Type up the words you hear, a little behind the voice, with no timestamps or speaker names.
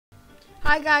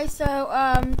Hi guys, so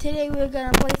today we're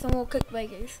gonna play some more Cook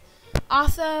Burgers.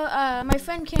 Also, my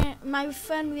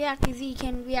friend Reactor Z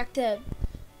can react to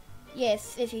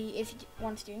yes if he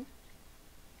wants to.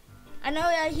 I know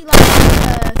that he likes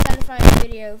satisfying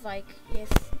videos like yes.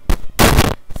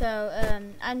 So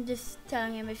I'm just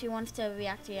telling him if he wants to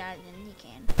react to that, then he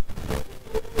can.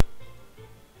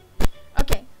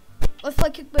 Okay, let's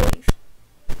play Cook Burgers.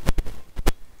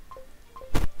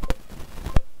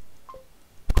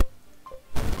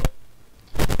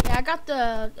 I got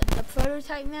the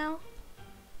prototype now,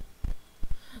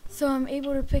 so I'm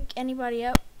able to pick anybody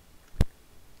up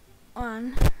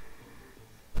on.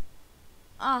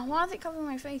 Why is it covering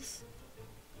my face?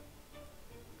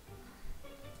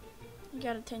 You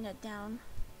gotta turn that down.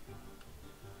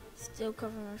 Still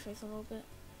covering my face a little bit.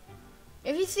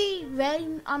 If you see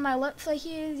red on my lips right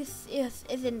here, this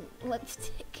isn't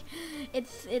lipstick.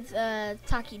 It's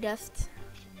tacky dust.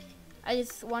 I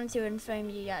just wanted to inform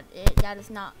you that that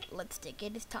is not lipstick,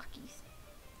 it is Takis.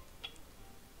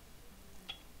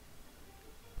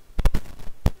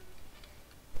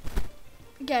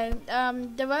 Okay,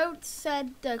 the road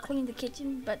said clean the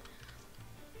kitchen, but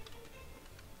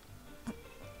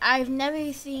I've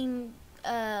never seen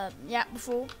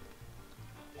before.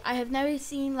 I have never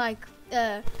seen like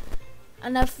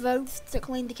enough votes to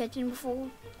clean the kitchen before,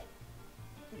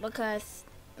 because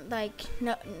like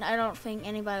no, I don't think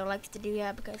anybody likes to do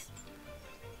that because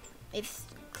it's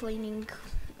cleaning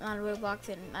on Roblox,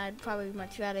 and I'd probably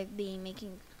much rather be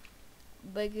making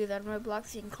burgers on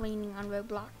Roblox than cleaning on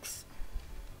Roblox.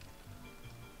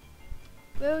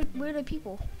 Where are the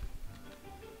people?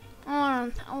 I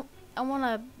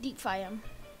wanna deep fry them.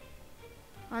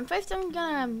 First I'm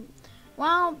gonna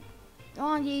while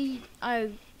you are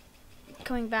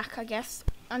coming back, I guess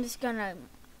I'm just gonna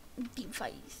deep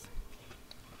fry these.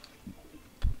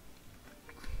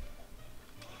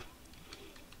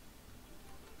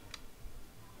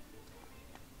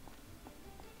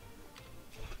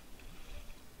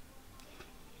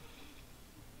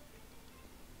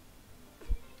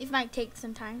 It might take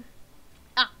some time.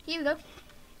 Here we go.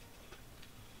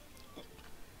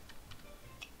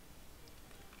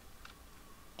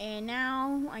 And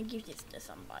now I give this to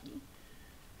somebody.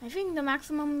 I think the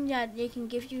maximum that they can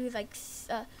give you is like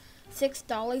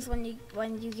 $6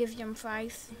 when you give them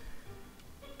fries.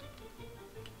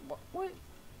 What?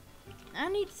 I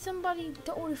need somebody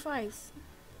to order fries.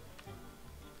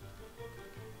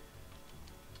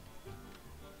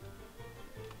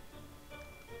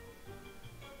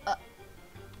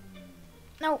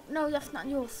 No, that's not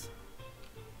yours.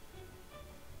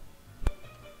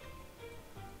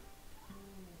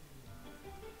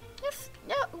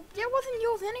 No, that wasn't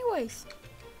yours anyways.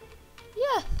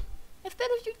 Yeah, it's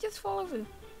better if you just fall over.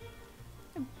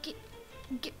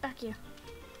 Get back here.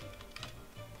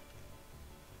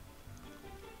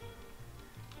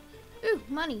 Ooh,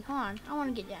 money, hold on, I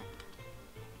wanna get that.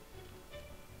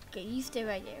 Okay, you stay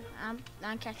right there.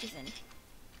 I'll catch this in.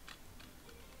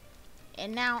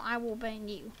 And now I will ban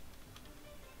you.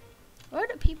 Where are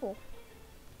the people?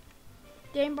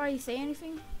 Did anybody say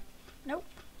anything? Nope.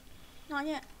 Not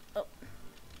yet. Oh.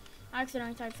 I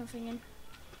accidentally typed something in.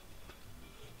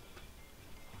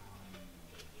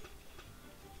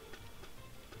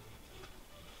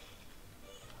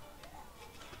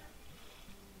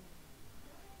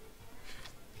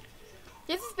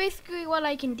 This is basically what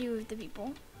I can do with the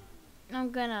people. I'm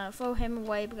gonna throw him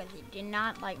away because he did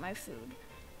not like my food.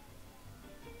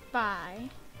 Bye.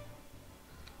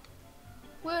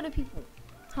 Where are the people?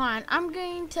 Hold on, I'm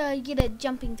going to get a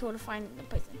jumping tool to find the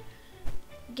person.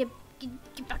 Get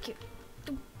back here.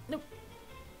 Nope.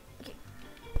 Okay.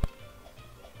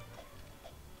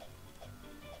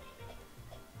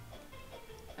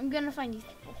 I'm gonna find these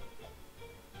people.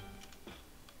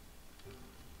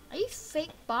 Are you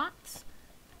fake bots?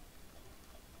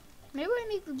 Maybe I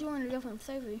need to join a different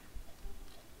server.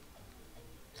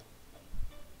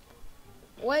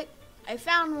 Wait, I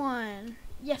found one.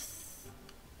 Yes.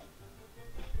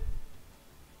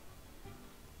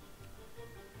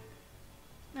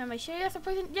 Am I sure that's a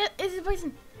person? Yeah, it's a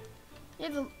person.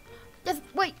 Yes,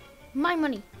 wait, my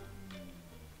money.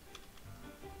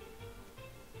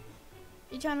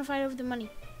 You're trying to fight over the money.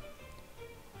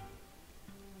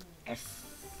 Yes.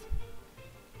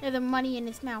 There's the money in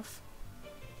his mouth.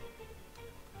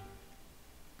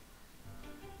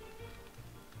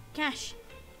 Cash.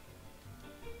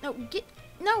 No,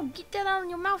 get that out of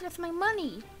your mouth. That's my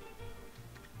money.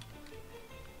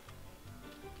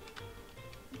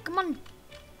 Come on.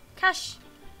 Cash.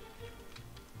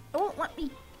 It won't let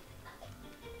me.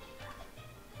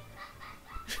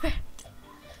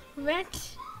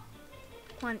 Rat.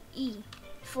 Come on, E.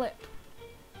 Flip.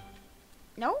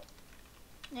 No?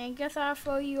 I guess I'll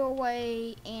throw you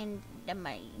away and the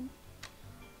money.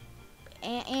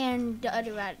 And the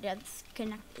other rat that's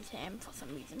connected to him for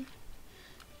some reason.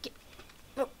 Get,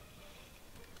 oh.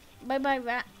 Bye bye,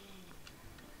 rat.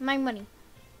 My money.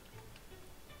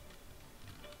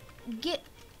 Get.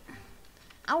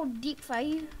 I'll deep fry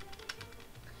you.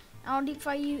 I'll deep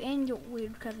fry you and your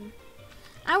weird cousin.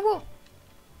 I will.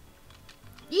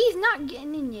 He's not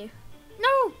getting in you.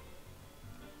 No!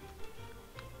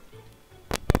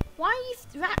 Why are these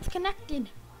rats connected?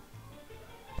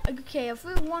 Okay, I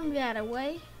threw one rat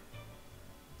away.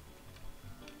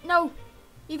 No!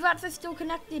 These rats are still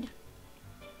connected.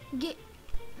 Get.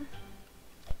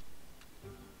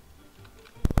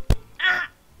 Ah!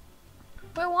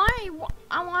 But why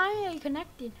are you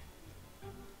connected?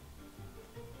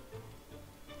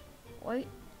 Wait.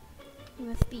 You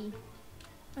must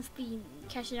be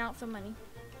cashing out some money.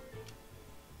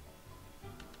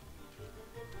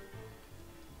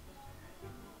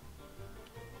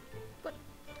 But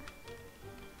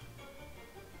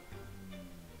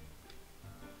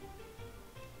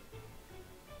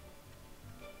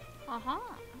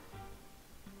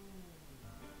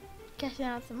cashing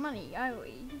out some money, are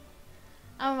we?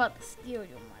 I'm about to steal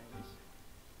your money.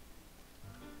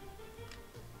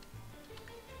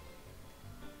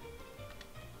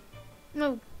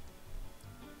 No.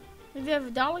 If you have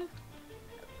 $1?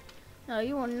 No,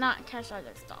 you will not cash out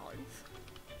those dollars.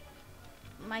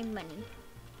 My money.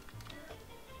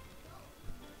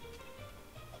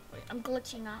 Wait, I'm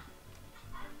glitching out.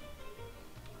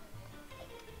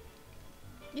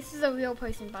 This is a real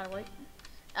person, by the way.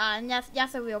 And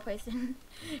that's a real person.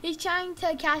 He's trying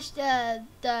to cash the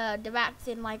rats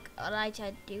in like what I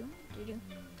tried to do.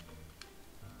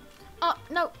 Oh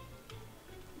no!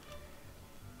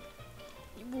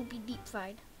 It will be deep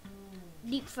fried.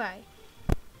 Deep fry.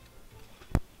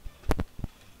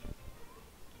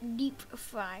 Deep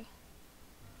fry.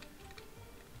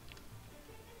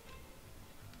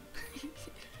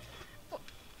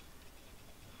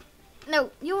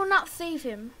 No, you will not save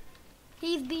him.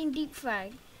 He's being deep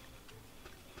fried.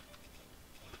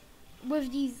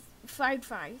 With these fried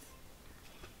fries.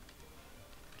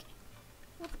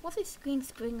 What's this green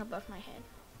spring above my head?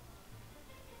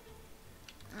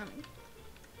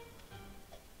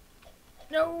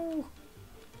 No!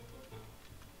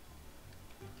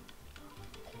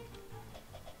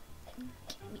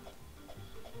 Get me.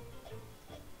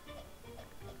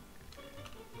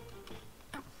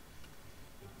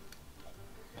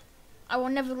 I will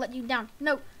never let you down.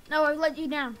 No, no, I've let you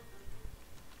down.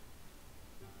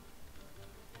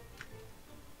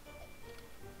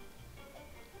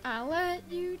 I let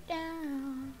you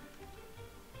down.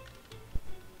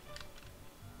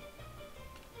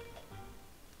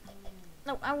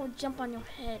 No, I will jump on your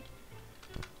head.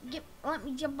 Let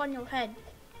me jump on your head.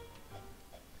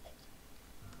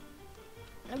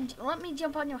 Let me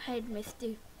jump on your head,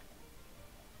 mister.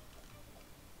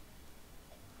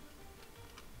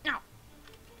 No.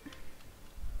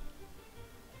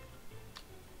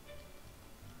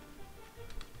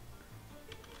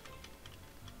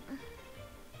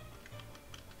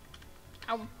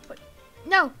 I will put.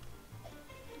 No.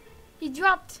 He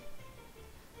dropped.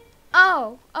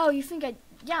 Oh, you think that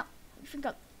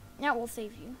will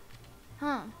save you,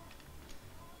 huh?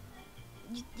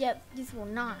 Yeah, this will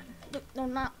not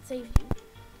save you.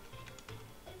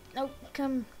 No,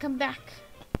 come back.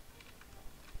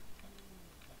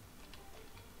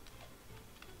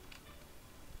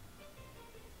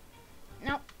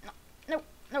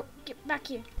 No, get back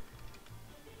here.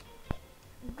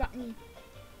 You got me.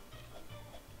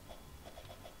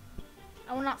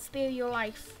 I will not spare your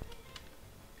life.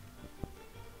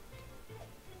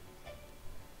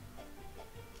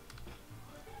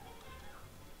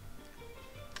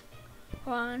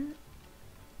 Hold on.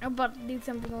 I'm about to do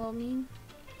something a little mean.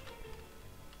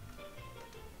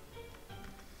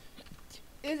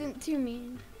 Isn't too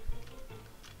mean.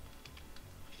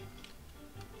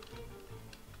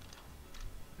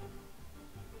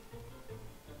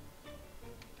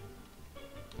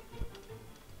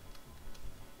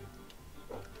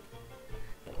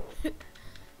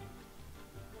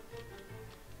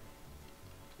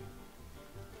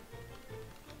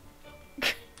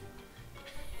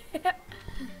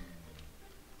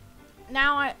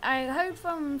 Now I heard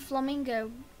from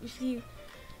Flamingo if you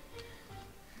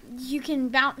can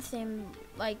bounce him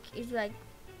like it's like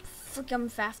freaking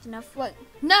fast enough. What?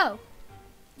 No!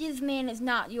 This man is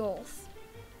not yours.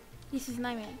 This is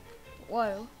my man.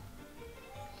 Whoa.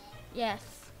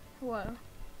 Yes. Whoa.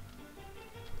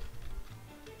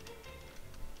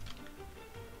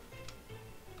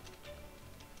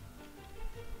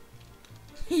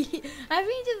 I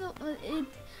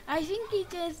think he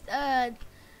just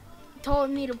told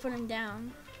me to put him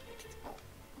down.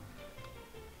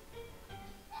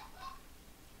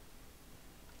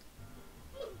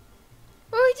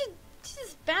 Oh, he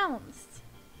just bounced.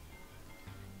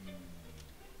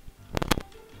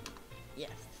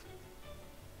 Yes.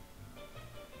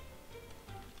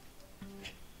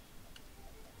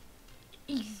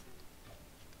 Easy.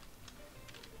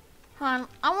 Hold on,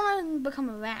 I want to become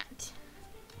a rat.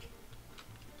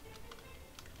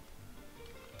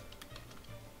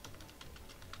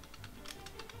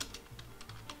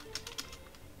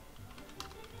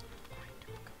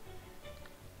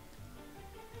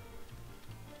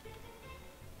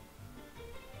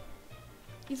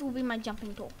 This will be my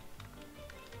jumping tool.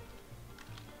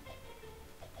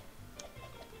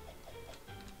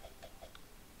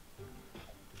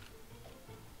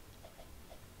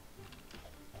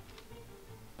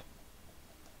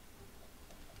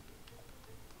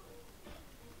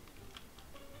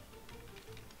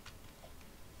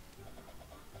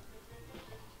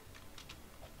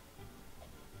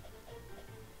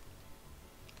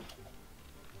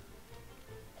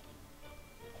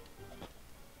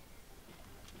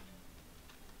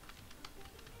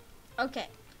 Okay.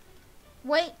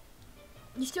 Wait.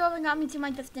 You still haven't got me to my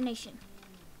destination.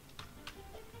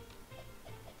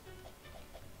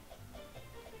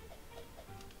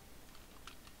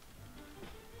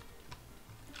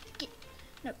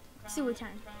 No. Sewer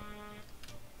time.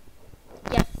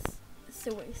 Yes.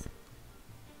 Sewers.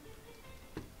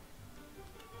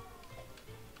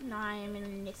 No, I am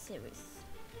in the sewers.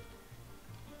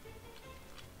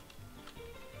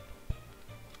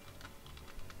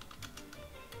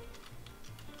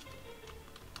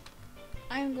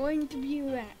 I'm going to be a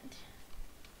rat.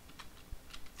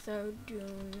 So do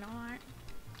not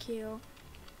kill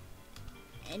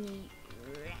any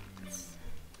rats.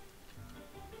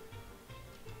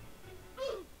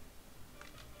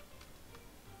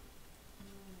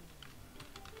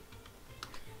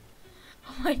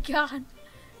 Oh my god,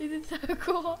 this is so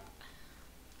cool.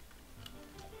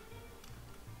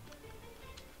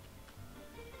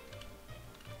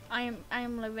 I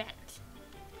am a rat.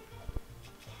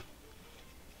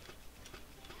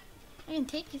 I can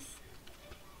take this.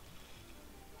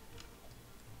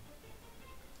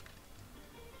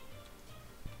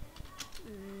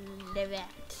 The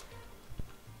rat.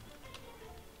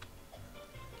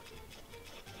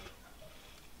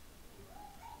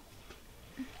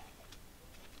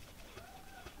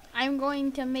 I'm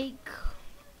going to make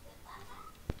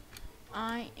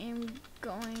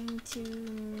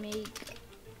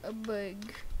a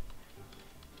bug.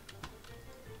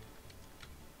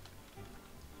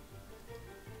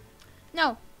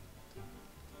 No.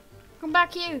 Come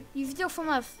back here. You steal from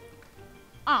us.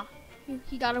 Ah,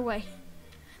 he got away.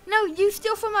 No, you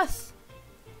steal from us.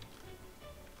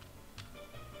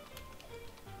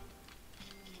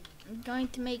 I'm going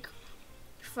to make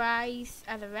fries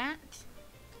out of rat.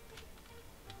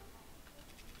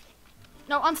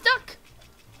 No, I'm stuck.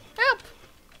 Help.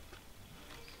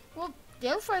 Well, the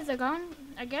other fries are gone,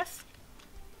 I guess.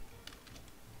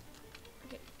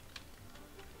 Okay.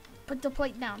 Put the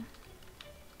plate down.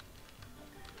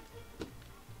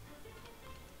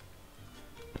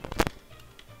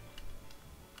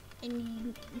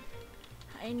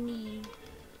 I need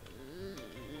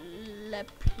a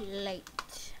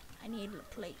plate. I need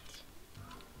a plate.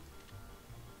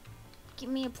 Give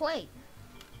me a plate.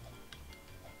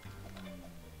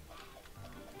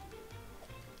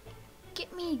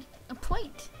 Get me a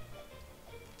plate.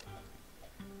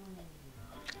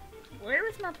 Where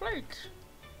is my plate?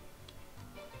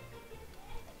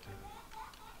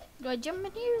 Do I jump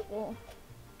in here or?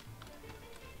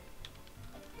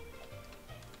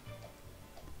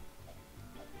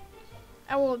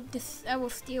 I will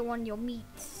steal one of your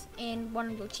meats and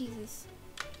one of your cheeses.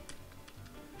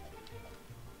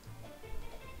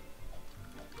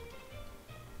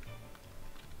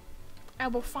 I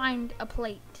will find a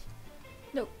plate.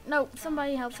 No, no,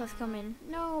 somebody helps us come in.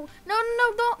 No, no,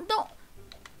 no, don't.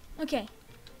 Okay.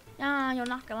 Nah, you're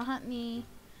not gonna hunt me.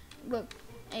 Look,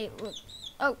 hey, look.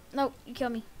 Oh, no, you kill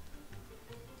me.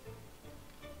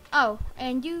 Oh,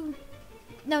 and you.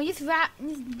 No, this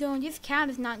cat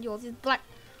is not yours.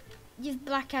 This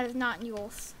black cat is not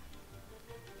yours.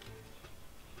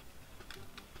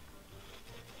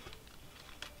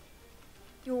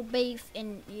 You'll bathe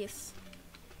in this.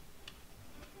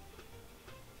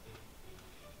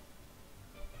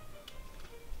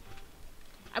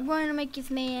 I'm going to make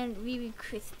this man really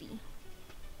crispy.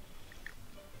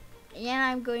 And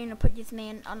I'm going to put this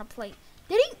man on a plate.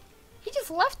 Did he? He just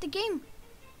left the game.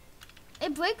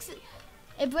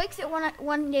 It It breaks it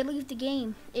when they leave the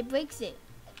game. It breaks it.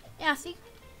 Yeah, see?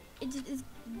 It's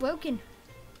broken.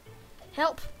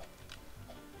 Help.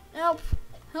 Help.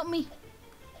 Help me.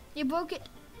 They broke it.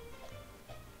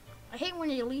 I hate when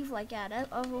they leave like that.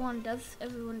 Everyone does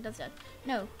that.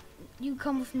 No. You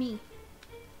come with me.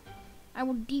 I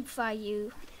will deep fry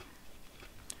you.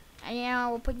 And then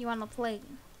I will put you on a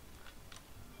plane.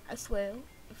 I swear.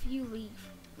 If you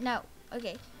leave. No.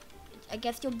 Okay. I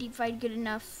guess you'll deep fry good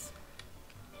enough.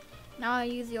 Now I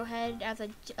use your head as a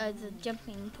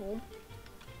jumping tool.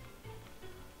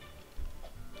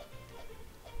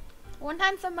 One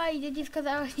time somebody did this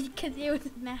because he was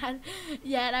mad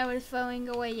that I was throwing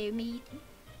away their meat.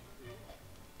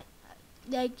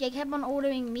 They kept on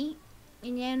ordering meat,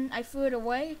 and then I threw it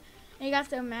away. And he got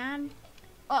so mad.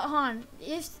 Oh, hold on,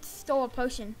 he just stole a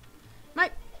potion.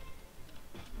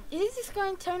 Is this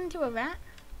going to turn into a rat?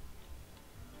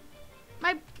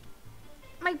 My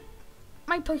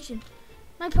potion.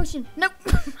 My potion. Nope.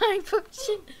 My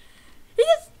potion. He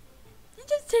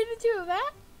just turned into a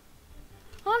rat?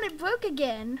 Oh, it broke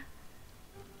again.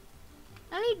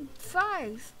 I need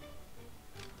 5.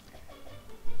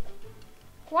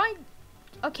 Why?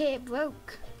 Okay, it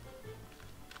broke.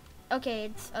 Okay,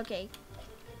 it's okay.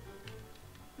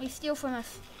 They steal from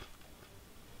us.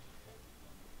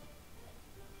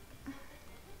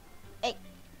 Hey.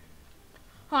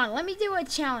 Hold on, let me do a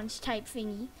challenge type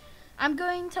thingy. I'm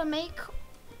going to make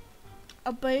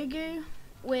a burger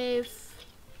with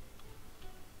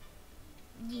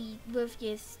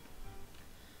this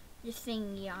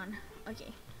thingy on.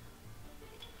 Okay.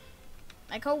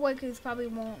 My co-workers probably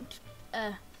won't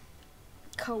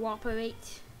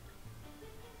cooperate.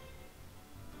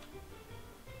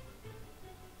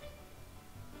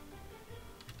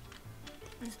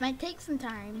 This might take some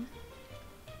time.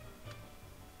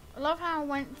 I love how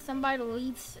when somebody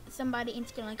leaves, somebody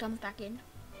instantly comes back in.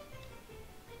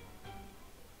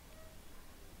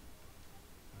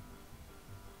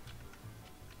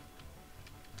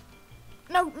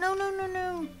 No.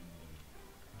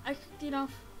 I kicked it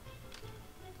off.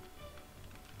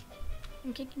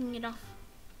 I'm kicking it off.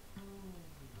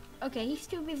 Okay, he's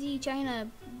too busy trying to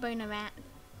burn a rat.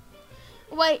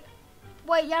 Wait,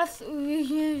 yes.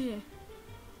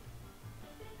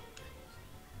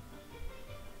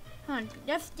 Huh,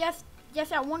 yes,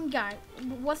 that one guy.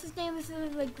 What's his name? This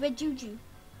is like Red Juju.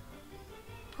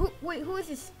 Who is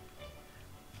this?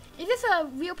 Is this a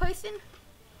real person?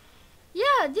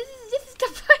 Yeah, this is the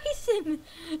person.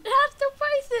 That's the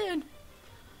person.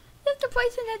 That's the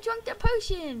person that drank the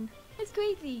potion. That's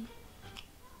crazy.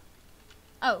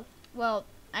 Oh, well,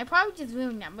 I probably just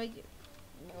ruined that, but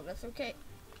well, that's okay.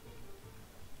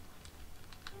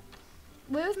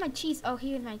 Where is my cheese? Oh,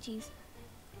 here's my cheese.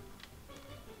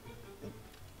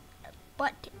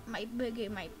 But my burger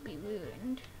might be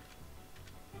ruined.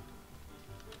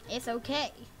 It's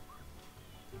okay.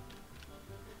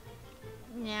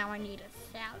 Now I need a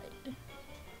salad.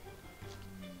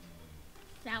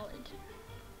 Salad.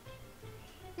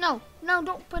 No,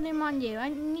 don't put him on you. I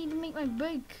need to make my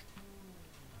burger.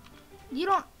 You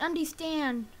don't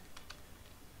understand.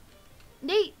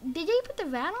 Did they put the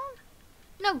rat on?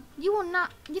 No, you will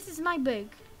not. This is my burger.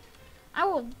 I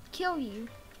will kill you.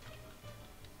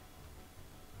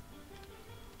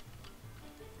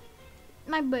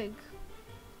 My burger.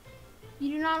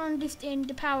 You do not understand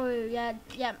the power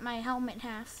that my helmet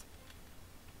has.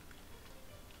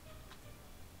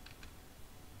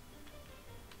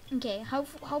 Okay,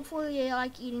 hopefully you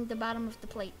like eating the bottom of the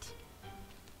plate.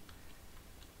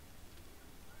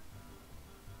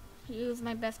 Here's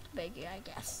my best burger, I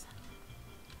guess.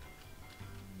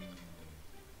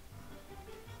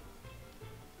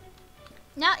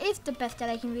 Now it's the best that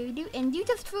I can really do, and you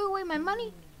just threw away my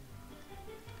money?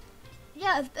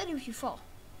 Yeah, it's better if you fall.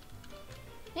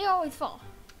 They always fall.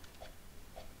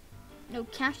 No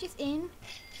cash is in.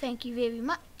 Thank you very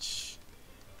much.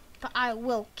 But I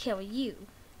will kill you.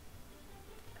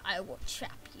 I will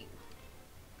trap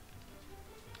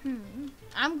you.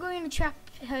 I'm going to trap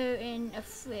her in a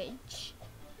fridge.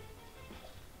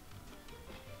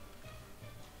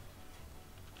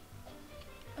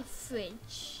 A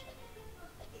fridge.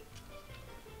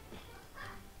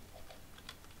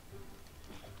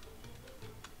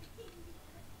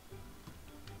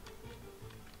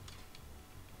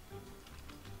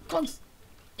 Close.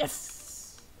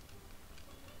 Yes.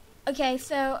 Okay,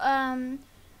 so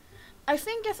I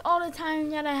think that's all the time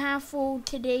that I have for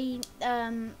today.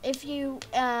 If you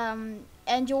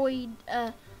enjoyed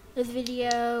this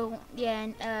video,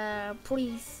 then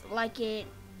please like it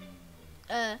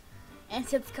and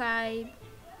subscribe,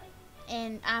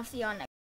 and I'll see y'all next time.